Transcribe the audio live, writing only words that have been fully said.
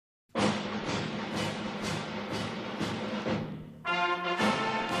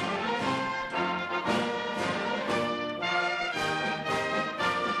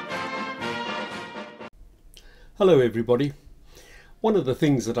Hello everybody. One of the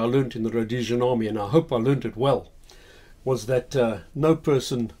things that I learnt in the Rhodesian army, and I hope I learnt it well, was that no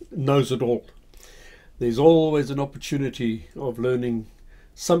person knows it all. There's always an opportunity of learning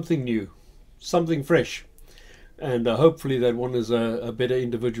something new, something fresh, and hopefully that one is a better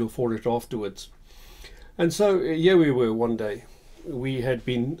individual for it afterwards. And so here we were one day. We had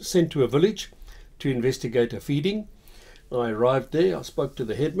been sent to a village to investigate a feeding. I arrived there, I spoke to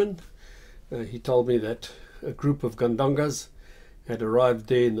the headman. He told me that a group of Gandangas had arrived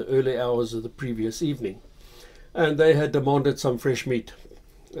there in the early hours of the previous evening, and they had demanded some fresh meat.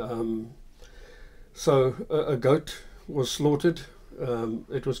 So a goat was slaughtered,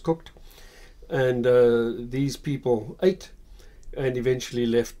 it was cooked, and these people ate and eventually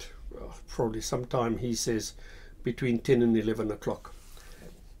left probably sometime, he says, between 10 and 11 o'clock.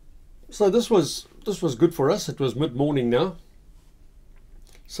 So this was good for us. It was mid-morning now.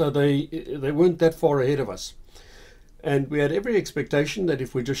 So they weren't that far ahead of us. And we had every expectation that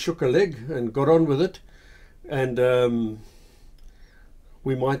if we just shook a leg and got on with it, and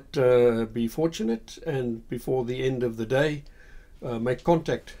we might be fortunate and before the end of the day make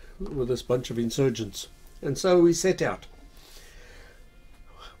contact with this bunch of insurgents. And so we set out.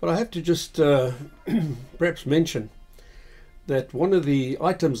 But I have to just perhaps mention that one of the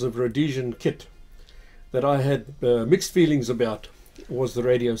items of Rhodesian kit that I had mixed feelings about was the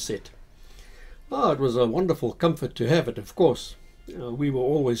radio set. It was a wonderful comfort to have it, of course. We were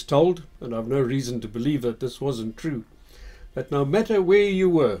always told, and I've no reason to believe that this wasn't true, that no matter where you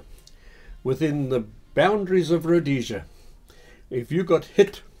were within the boundaries of Rhodesia, if you got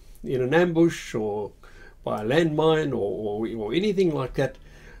hit in an ambush or by a landmine or anything like that,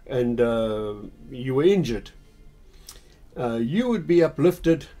 and you were injured, you would be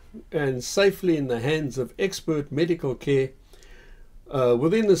uplifted and safely in the hands of expert medical care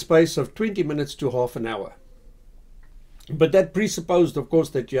within the space of 20 minutes to half an hour. But that presupposed, of course,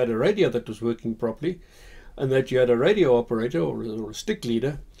 that you had a radio that was working properly, and that you had a radio operator or a stick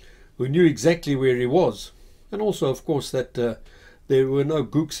leader who knew exactly where he was, and also, of course, that there were no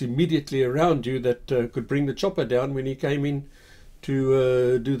gooks immediately around you that could bring the chopper down when he came in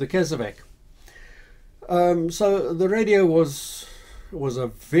to do the casevac. So the radio was a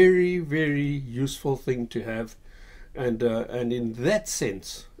very, very useful thing to have. And in that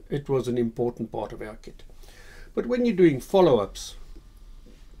sense, it was an important part of our kit. But when you're doing follow-ups,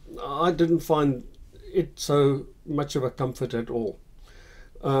 I didn't find it so much of a comfort at all.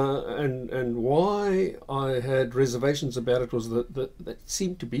 And why I had reservations about it was that it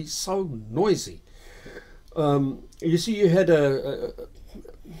seemed to be so noisy. You see, you had a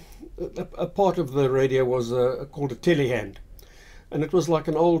part of the radio was called a telehand. And it was like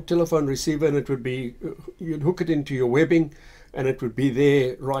an old telephone receiver, and it would be, you'd hook it into your webbing, and it would be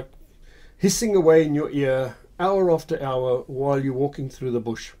there, right, hissing away in your ear, hour after hour, while you're walking through the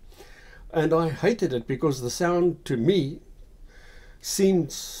bush. And I hated it because the sound, to me,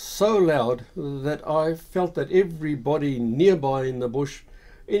 seemed so loud that I felt that everybody nearby in the bush,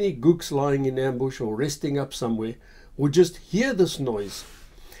 any gooks lying in ambush or resting up somewhere, would just hear this noise.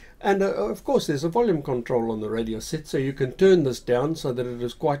 And of course there's a volume control on the radio set, so you can turn this down so that it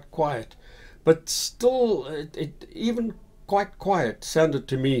is quite quiet. But still, even quite quiet sounded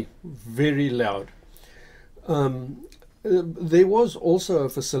to me very loud. There was also a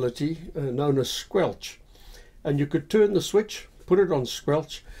facility known as squelch. And you could turn the switch, put it on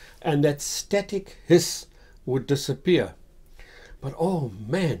squelch, and that static hiss would disappear. But oh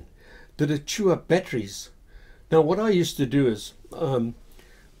man, did it chew up batteries. Now what I used to do is,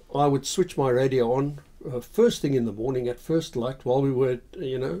 I would switch my radio on first thing in the morning at first light while we were,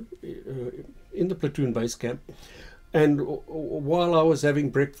 in the platoon base camp. And while I was having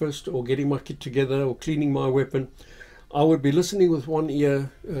breakfast or getting my kit together or cleaning my weapon, I would be listening with one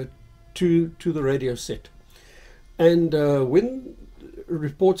ear to the radio set. And when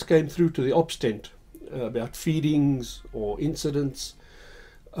reports came through to the ops tent about feedings or incidents,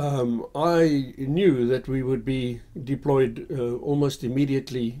 I knew that we would be deployed almost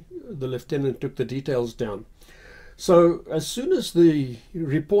immediately. The lieutenant took the details down. So as soon as the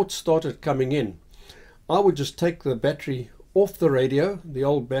reports started coming in, I would just take the battery off the radio, the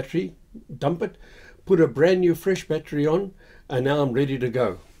old battery, dump it, put a brand new fresh battery on, and now I'm ready to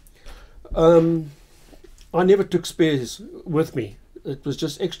go. I never took spares with me. It was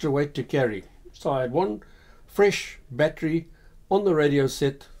just extra weight to carry. So I had one fresh battery on the radio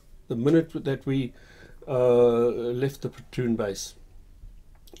set the minute that we left the platoon base,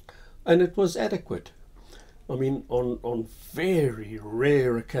 and it was adequate. I mean, on very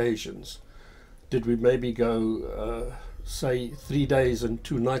rare occasions did we maybe go say 3 days and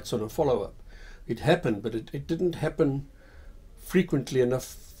 2 nights on a follow-up. it happened, but it didn't happen frequently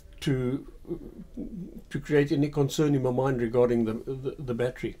enough to create any concern in my mind regarding the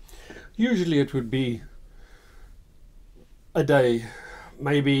battery. Usually it would be a day,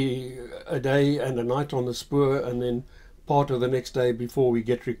 maybe a day and a night on the spoor, and then part of the next day before we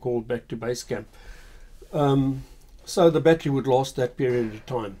get recalled back to base camp. So the battery would last that period of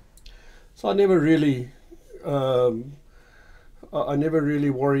time. So I never really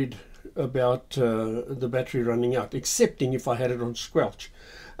worried about the battery running out, excepting if I had it on squelch.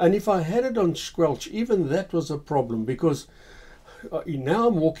 And if I had it on squelch, even that was a problem, because now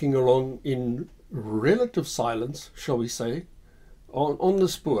I'm walking along in relative silence, shall we say, on the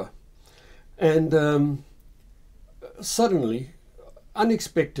spoor, and suddenly,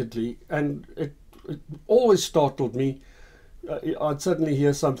 unexpectedly, and it always startled me, I'd suddenly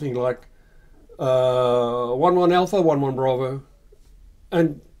hear something like 1-1 Alpha, 1-1 Bravo,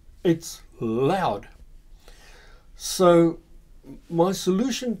 and it's loud. So my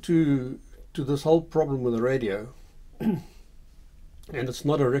solution to this whole problem with the radio, and it's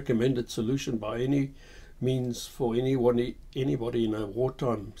not a recommended solution by any means for anybody in a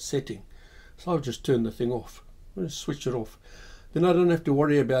wartime setting, so I'll just turn the thing off. I'll just switch it off. Then I don't have to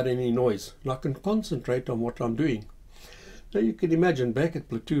worry about any noise, and I can concentrate on what I'm doing. Now you can imagine, back at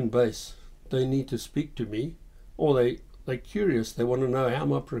platoon base, they need to speak to me, or they're curious, they want to know how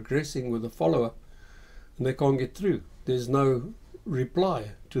am I progressing with the follow-up, and they can't get through. There's no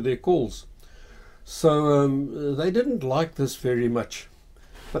reply to their calls. So they didn't like this very much,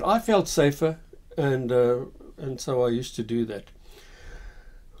 but I felt safer, and so I used to do that.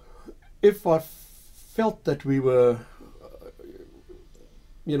 If I felt that we were,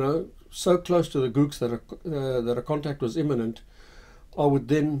 so close to the gooks that a contact was imminent, I would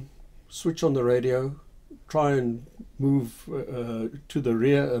then switch on the radio, try and move to the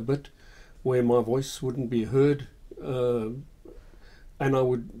rear a bit, where my voice wouldn't be heard, and I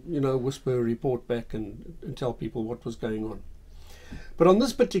would, whisper a report back and tell people what was going on. But on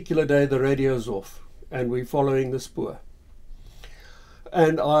this particular day, the radio's off, and we're following the spoor.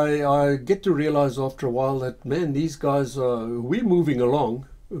 And I get to realize after a while that, man, these guys we're moving along,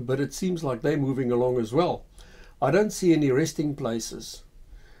 but it seems like they're moving along as well. I don't see any resting places.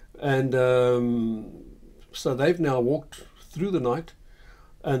 And so they've now walked through the night,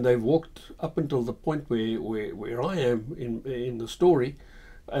 and they've walked up until the point where I am in the story,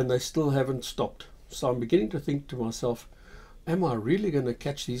 and they still haven't stopped. So I'm beginning to think to myself, am I really going to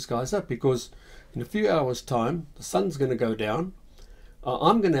catch these guys up? Because in a few hours' time, the sun's going to go down.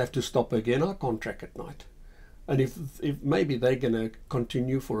 I'm going to have to stop again. I can't track at night. And if maybe they're going to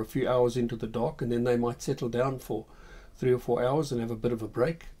continue for a few hours into the dark, and then they might settle down for 3 or 4 hours and have a bit of a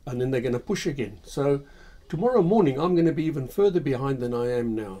break, and then they're going to push again. So tomorrow morning I'm going to be even further behind than I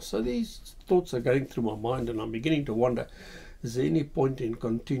am now. So these thoughts are going through my mind, and I'm beginning to wonder, is there any point in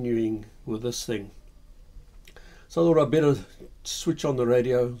continuing with this thing? So I thought I'd better switch on the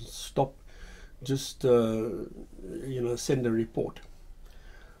radio, stop, just send a report.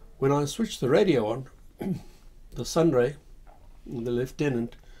 When I switched the radio on, the Sunray, the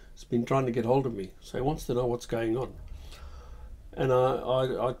lieutenant, has been trying to get hold of me, so he wants to know what's going on. And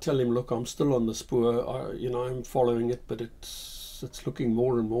I tell him, look, I'm still on the spoor. I'm following it, but it's looking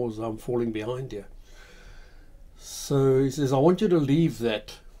more and more as I'm falling behind here. So he says, I want you to leave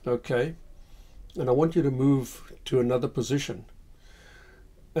that, okay? And I want you to move to another position.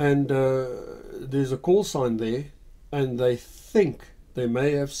 And there's a call sign there, and they think they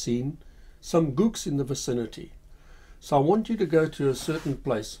may have seen some gooks in the vicinity. So I want you to go to a certain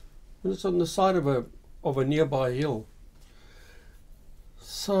place. It's on the side of a nearby hill.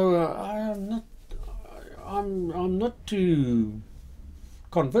 So I'm not too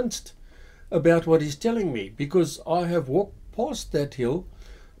convinced about what he's telling me, because I have walked past that hill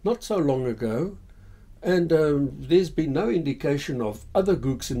not so long ago, and there's been no indication of other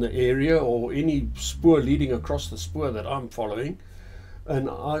gooks in the area or any spoor leading across the spoor that I'm following. And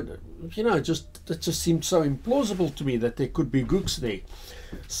it just seemed so implausible to me that there could be gooks there.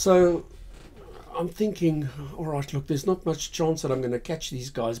 So I'm thinking, all right, look, there's not much chance that I'm going to catch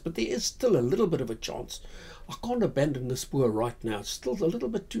these guys, but there is still a little bit of a chance. I can't abandon the spoor right now. It's still a little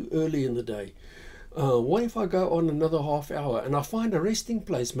bit too early in the day. What if I go on another half hour and I find a resting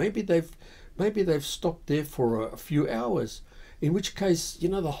place? Maybe they've stopped there for a few hours, in which case,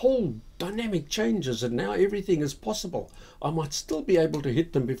 the whole dynamic changes and now everything is possible. I might still be able to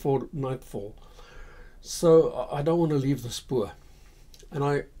hit them before nightfall. So I don't want to leave the spoor. And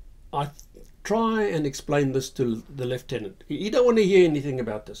I try and explain this to the lieutenant. He don't want to hear anything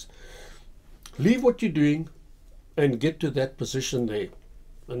about this. Leave what you're doing and get to that position there.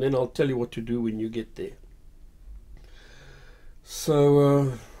 and then I'll tell you what to do when you get there.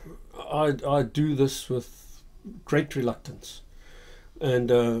 So I do this with great reluctance, and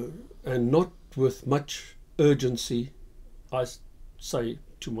not with much urgency, I say,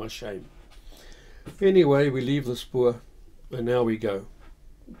 to my shame. Anyway, we leave the spoor, and now we go.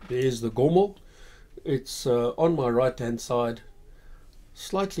 There's the Gommel. It's on my right hand side,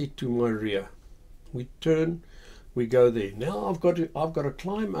 slightly to my rear. We turn, we go there. Now I've got to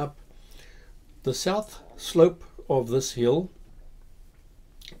climb up the south slope of this hill,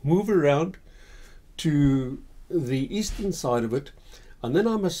 move around to the eastern side of it, and then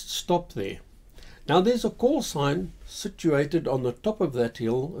I must stop there. Now there's a call sign situated on the top of that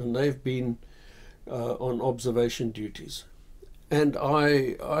hill, and they've been on observation duties. And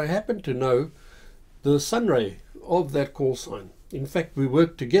I happen to know the sunray of that call sign. In fact, we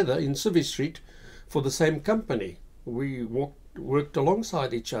worked together in Civvy Street for the same company. We worked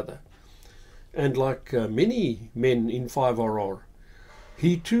alongside each other. And like many men in 5RR,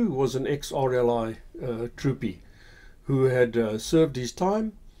 he too was an ex-RLI troopie who had served his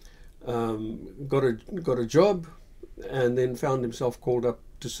time, got a job, and then found himself called up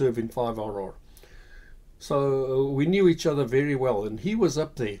to serve in 5RR. So we knew each other very well, and he was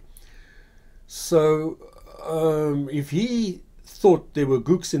up there. So if he thought there were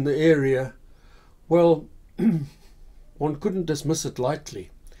gooks in the area, well, one couldn't dismiss it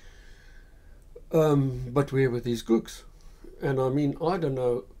lightly. But where were these gooks? And I mean, I don't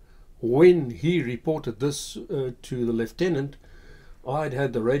know, when he reported this to the lieutenant, I'd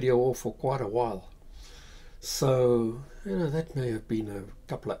had the radio off for quite a while. So, you know, that may have been a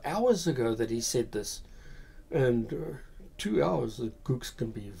couple of hours ago that he said this. And 2 hours, the gooks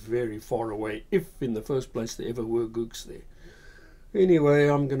can be very far away, if in the first place there ever were gooks there. Anyway,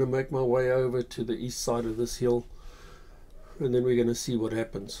 I'm going to make my way over to the east side of this hill, and then we're going to see what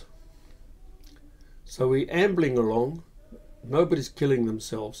happens. So we're ambling along. Nobody's killing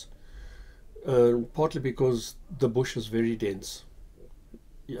themselves, partly because the bush is very dense.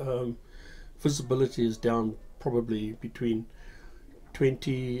 Visibility is down probably between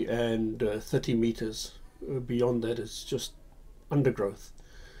 20 and 30 meters. Beyond that, it's just undergrowth.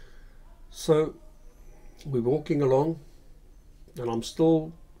 So we're walking along,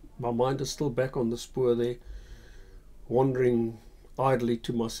 and my mind is still back on the spoor there, wondering idly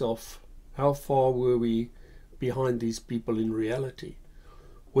to myself, how far were we behind these people in reality?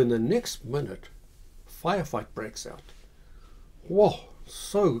 When the next minute, firefight breaks out. Whoa,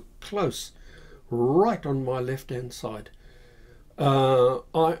 so close, right on my left-hand side.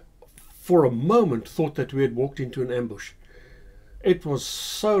 I, for a moment, thought that we had walked into an ambush. It was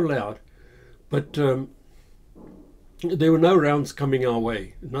so loud, but there were no rounds coming our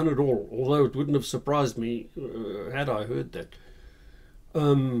way, none at all, although it wouldn't have surprised me had I heard that.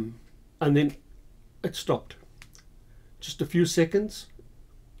 And then it stopped. Just a few seconds.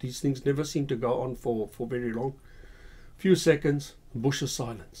 These things never seem to go on for very long. Few seconds, bush of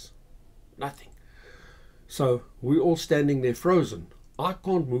silence. Nothing. So we're all standing there frozen. I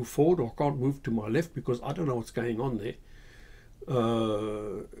can't move forward or can't move to my left because I don't know what's going on there.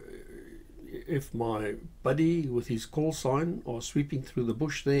 If my buddy with his call sign are sweeping through the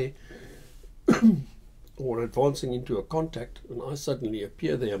bush there or advancing into a contact, and I suddenly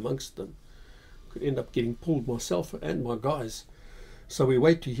appear there amongst them, could end up getting pulled myself and my guys. So we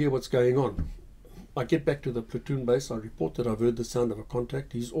wait to hear what's going on. I get back to the platoon base. I report that I've heard the sound of a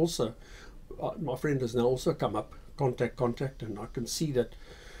contact. He's also, my friend has now also come up, contact, and I can see that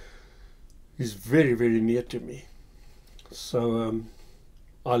he's very, very near to me. So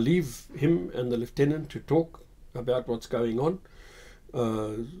I leave him and the lieutenant to talk about what's going on.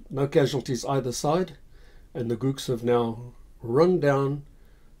 No casualties either side, and the gooks have now run down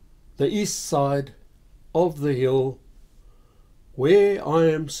the east side of the hill where I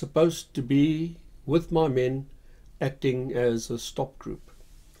am supposed to be with my men acting as a stop group.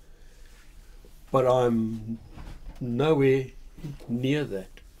 But I'm nowhere near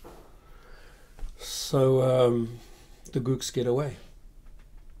that. So the gooks get away.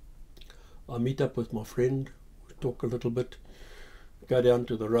 I meet up with my friend, we talk a little bit, go down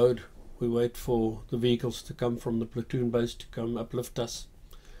to the road, we wait for the vehicles to come from the platoon base to come uplift us.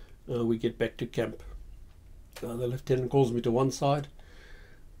 We get back to camp. The lieutenant calls me to one side,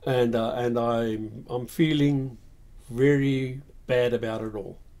 and I'm feeling very bad about it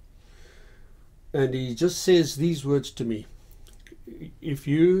all. And he just says these words to me: if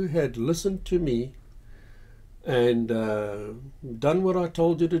you had listened to me and done what I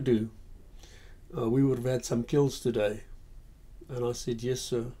told you to do, we would have had some kills today. And I said, yes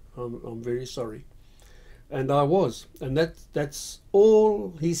sir, I'm very sorry. and I was, and that's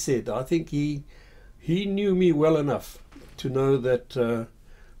all he said. I think he knew me well enough to know that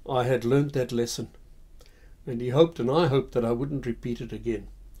I had learnt that lesson, and he hoped, and I hoped, that I wouldn't repeat it again.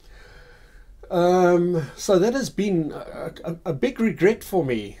 So that has been a big regret for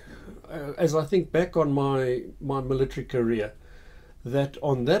me, as I think back on my military career, that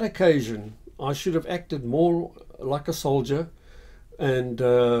on that occasion I should have acted more like a soldier and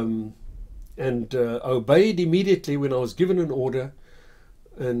obeyed immediately when I was given an order,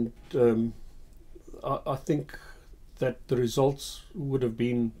 and I think that the results would have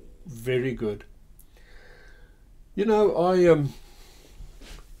been very good. You know, I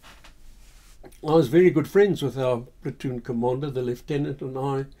was very good friends with our platoon commander. The lieutenant and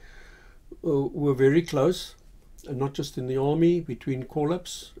I were very close, and not just in the army. Between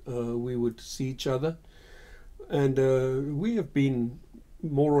call-ups, we would see each other, and we have been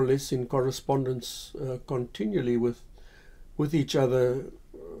more or less in correspondence continually with each other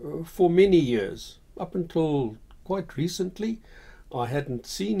for many years. Up until quite recently, I hadn't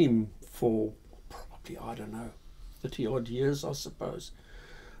seen him for probably, I don't know, 30 odd years, I suppose.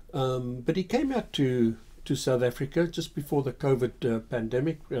 But he came out to South Africa just before the COVID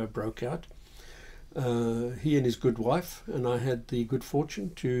pandemic broke out. He and his good wife, and I had the good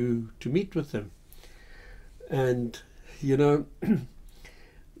fortune to meet with them. And, you know,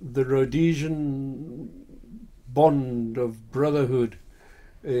 the Rhodesian bond of brotherhood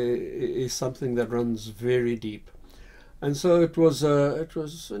is something that runs very deep. And so it was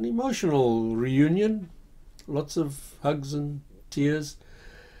an emotional reunion, lots of hugs and tears.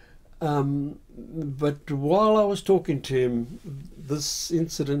 But while I was talking to him, this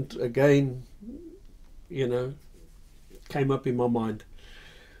incident again, you know, came up in my mind,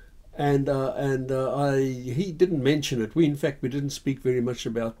 and he didn't mention it. In fact, we didn't speak very much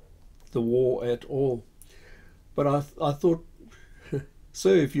about the war at all. But I thought,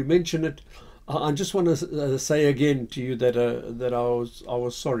 sir, if you mention it, I just want to say again to you that I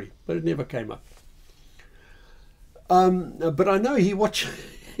was sorry, but it never came up. But I know he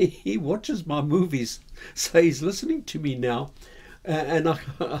watches my movies, so he's listening to me now, and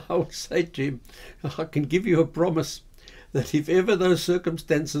I would say to him, I can give you a promise that if ever those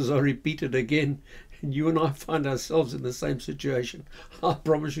circumstances are repeated again, and you and I find ourselves in the same situation, I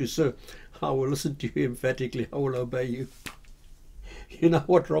promise you, sir, I will listen to you emphatically. I will obey you. You know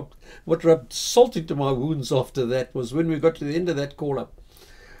what rubbed salt into my wounds after that was when we got to the end of that call-up.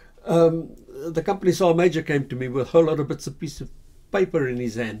 The company sergeant major came to me with a whole lot of bits of piece of paper in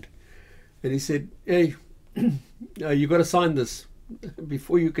his hand, and he said, "Hey, you got to sign this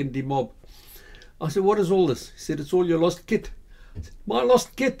before you can demob." I said, "What is all this?" He said, "It's all your lost kit." I said, "My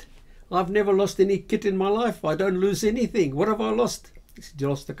lost kit? I've never lost any kit in my life. I don't lose anything. What have I lost?" He said, "You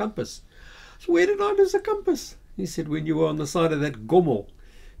lost the compass." So where did I lose the compass? He said, "When you were on the side of that gomo,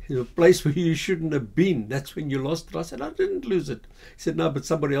 a place where you shouldn't have been, that's when you lost it." I said, "I didn't lose it." He said, "No, but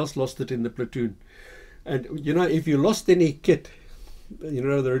somebody else lost it in the platoon." And you know, if you lost any kit, you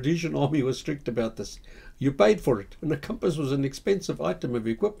know, the Rhodesian army was strict about this. You paid for it, and a compass was an expensive item of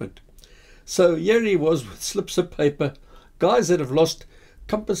equipment. So here he was with slips of paper, guys that have lost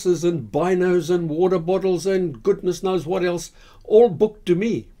compasses and binos and water bottles and goodness knows what else, all booked to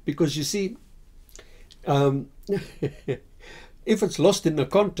me, because you see, if it's lost in the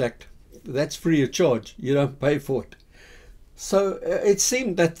contact, that's free of charge. You don't pay for it. So it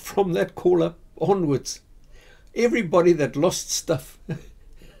seemed that from that call up onwards, everybody that lost stuff,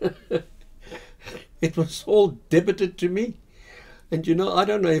 it was all debited to me. And you know, I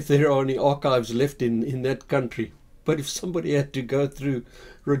don't know if there are any archives left in that country, but if somebody had to go through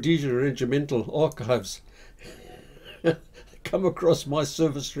Rhodesian regimental archives, come across my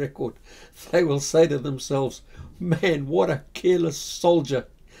service record, they will say to themselves, "Man, what a careless soldier.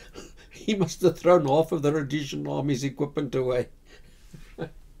 He must have thrown half of the Rhodesian army's equipment away."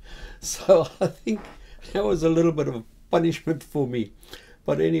 So I think that was a little bit of a punishment for me.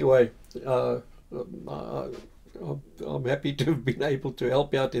 But anyway, I'm happy to have been able to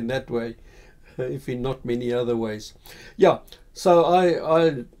help out in that way, if in not many other ways. Yeah, so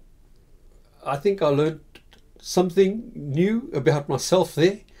I think I learned something new about myself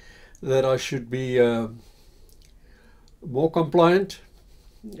there, that I should be more compliant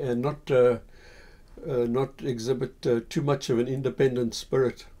and not exhibit too much of an independent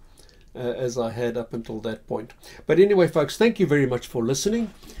spirit as I had up until that point. But anyway, folks, thank you very much for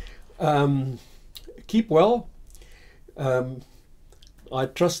listening. Keep well. I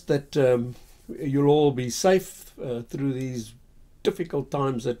trust that you'll all be safe through these difficult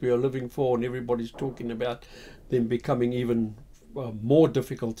times that we are living for, and everybody's talking about them becoming even more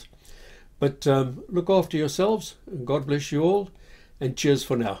difficult. But look after yourselves, and God bless you all, and cheers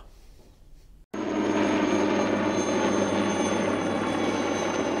for now.